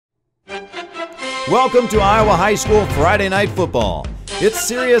Welcome to Iowa High School Friday Night Football.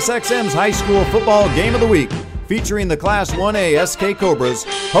 It's SiriusXM's High School Football Game of the Week, featuring the Class 1A SK Cobras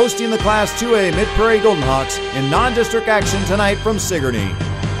hosting the Class 2A Mid-Prairie Golden Hawks in non-district action tonight from Sigourney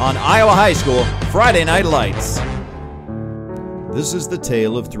on Iowa High School Friday Night Lights. This is the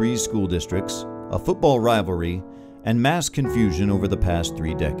tale of three school districts, a football rivalry, and mass confusion over the past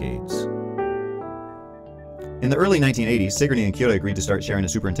 3 decades. In the early 1980s, Sigourney and Keota agreed to start sharing a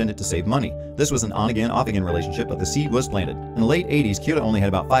superintendent to save money. This was an on-again, off-again relationship, but the seed was planted. In the late 80s, Keota only had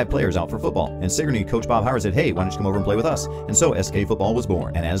about 5 players out for football, and Sigourney coach Bob Howard said, "Hey, why don't you come over and play with us?" And so SK football was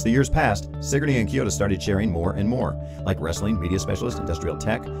born. And as the years passed, Sigourney and Keota started sharing more and more, like wrestling, media specialist, industrial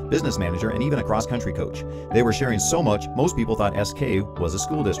tech, business manager, and even a cross-country coach. They were sharing so much, most people thought SK was a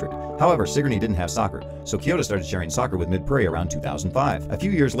school district. However, Sigourney didn't have soccer, so Keota started sharing soccer with Mid-Prairie around 2005. A few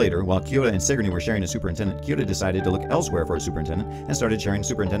years later, while Keota and Sigourney were sharing a superintendent, Keota decided to look elsewhere for a superintendent and started sharing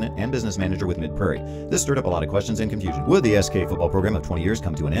superintendent and business manager with Mid-Prairie. This stirred up a lot of questions and confusion. Would the SK football program of 20 years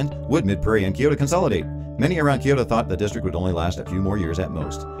come to an end? Would Mid-Prairie and Keota consolidate? Many around Keota thought the district would only last a few more years at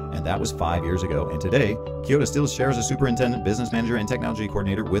most, and that was 5 years ago. And today, Keota still shares a superintendent, business manager, and technology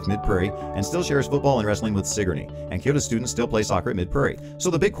coordinator with Mid-Prairie, and still shares football and wrestling with Sigourney. And Keota students still play soccer at Mid-Prairie. So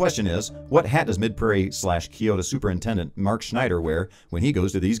the big question is, what hat does Mid-Prairie/Keota superintendent Mark Schneider wear when he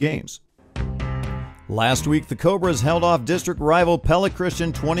goes to these games? Last week, the Cobras held off district rival Pella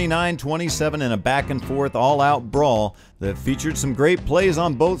Christian 29-27 in a back-and-forth all-out brawl that featured some great plays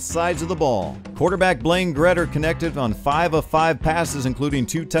on both sides of the ball. Quarterback Blaine Gretter connected on 5 of 5 passes, including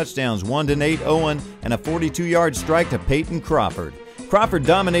 2 touchdowns, one to Nate Owen and a 42-yard strike to Peyton Crawford. Crawford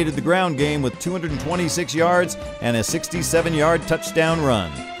dominated the ground game with 226 yards and a 67-yard touchdown run.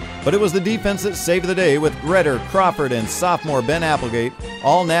 But it was the defense that saved the day, with Gretter, Crawford, and sophomore Ben Applegate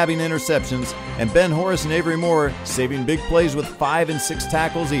all nabbing interceptions, and Ben Horace and Avery Moore saving big plays with 5 and 6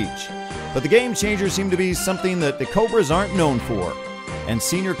 tackles each. But the game changer seemed to be something that the Cobras aren't known for, and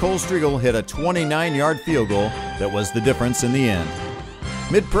senior Cole Striegel hit a 29-yard field goal that was the difference in the end.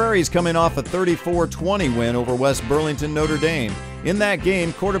 Mid-Prairie's coming off a 34-20 win over West Burlington Notre Dame. In that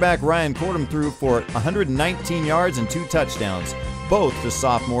game, quarterback Ryan Cordham threw for 119 yards and 2 touchdowns, both to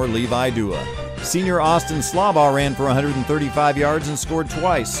sophomore Levi Dua. Senior Austin Slaubaugh ran for 135 yards and scored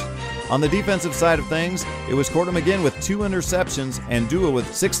twice. On the defensive side of things, it was Cordham again with 2 interceptions and Dua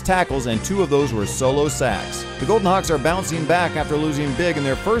with 6 tackles, and 2 of those were solo sacks. The Golden Hawks are bouncing back after losing big in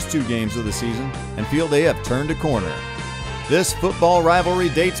their first 2 games of the season and feel they have turned a corner. This football rivalry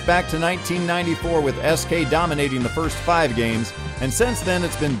dates back to 1994, with SK dominating the first 5 games, and since then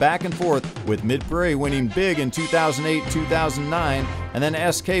it's been back and forth, with Mid-Prairie winning big in 2008-2009, and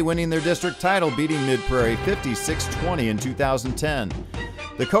then SK winning their district title, beating Mid-Prairie 56-20 in 2010.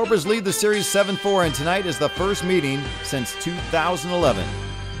 The Cobras lead the series 7-4, and tonight is the first meeting since 2011.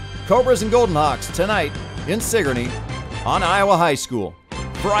 Cobras and Golden Hawks tonight in Sigourney on Iowa High School.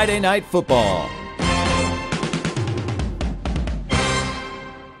 Friday Night Football.